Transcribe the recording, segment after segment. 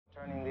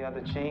the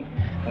other cheek.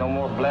 No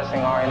more blessing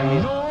our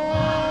enemies.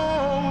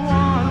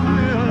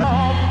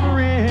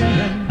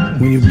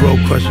 When you broke,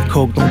 crushing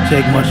coke, don't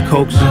take much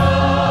coaxing.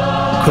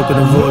 Cooking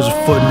the roars, a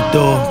foot in the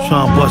door,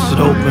 trying to bust it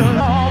open.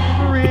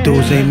 But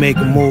dudes ain't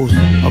making moves,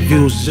 our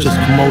views is just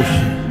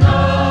commotion.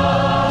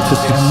 To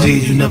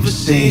succeed, you never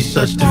seen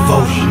such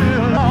devotion.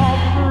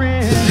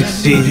 To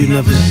succeed, you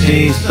never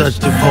seen such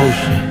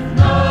devotion.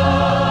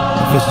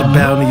 If it's a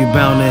bounty, you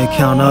bound to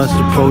encounter us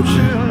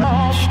approaching.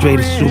 Straight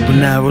as super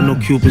narrow, no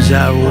Cupid's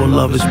arrow or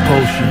lover's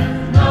potion.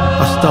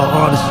 I start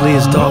honestly,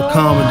 it's dark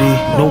comedy,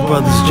 no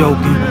brothers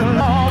joking.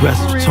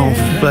 Aggressive tone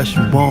for flesh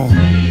and bone,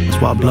 that's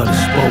why blood is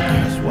spoken.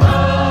 That's why.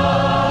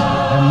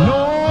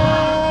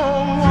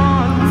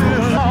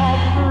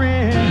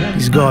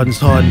 These gardens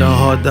hardened our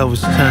heart that was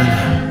tender.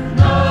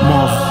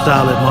 Moms were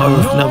solid, my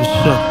earth never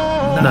shook,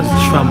 not a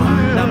tremor.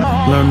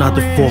 Learn not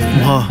to fall from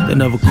her, they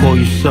never call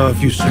you sir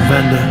if you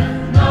surrender.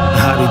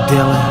 How they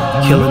dealing,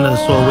 killing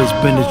us, always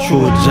been the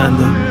true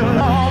agenda.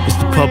 It's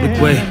the public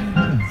way,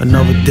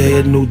 another day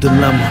a new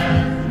dilemma.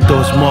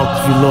 Thoughts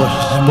marked if you lost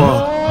your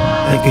spark,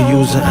 and can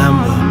use an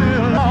ember.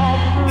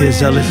 Here's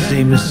how it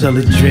seems to sell a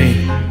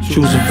dream,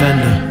 choose a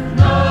vendor.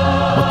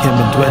 My kin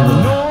been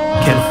dwindling,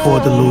 can't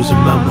afford to lose a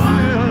member.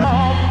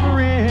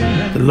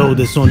 The load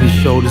that's on these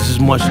shoulders is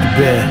much to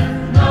bear.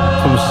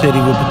 From a city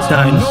with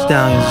battalion of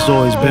stallions, it's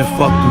always been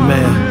fuck the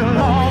man.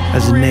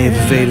 As a name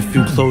evade a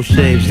few close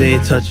shaves, they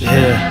ain't touch your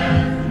hair.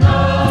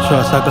 And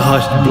trust I could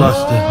hush the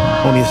bluster,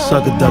 only a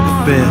sucker dug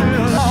a fear.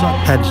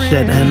 Had to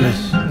shed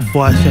endless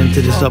before I sent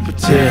to this upper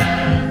tier.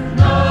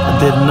 I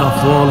did enough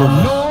for all of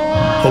us,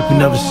 hope you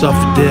never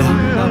suffered there.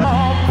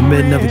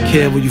 Amid never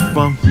cared where you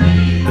from,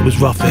 it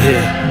was rougher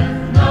here.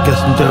 Got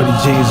some dirty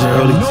jeans and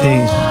early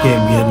teens,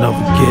 gave me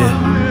another gear.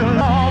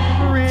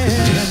 To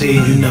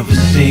succeed, you never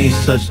seen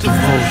such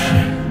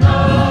devotion.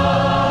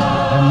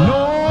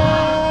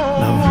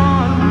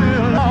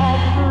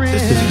 To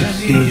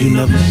succeed, you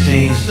never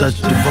seen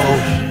such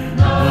devotion.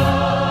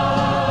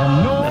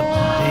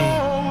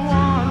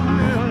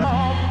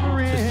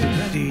 To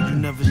succeed, you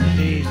never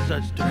seen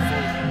such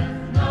devotion.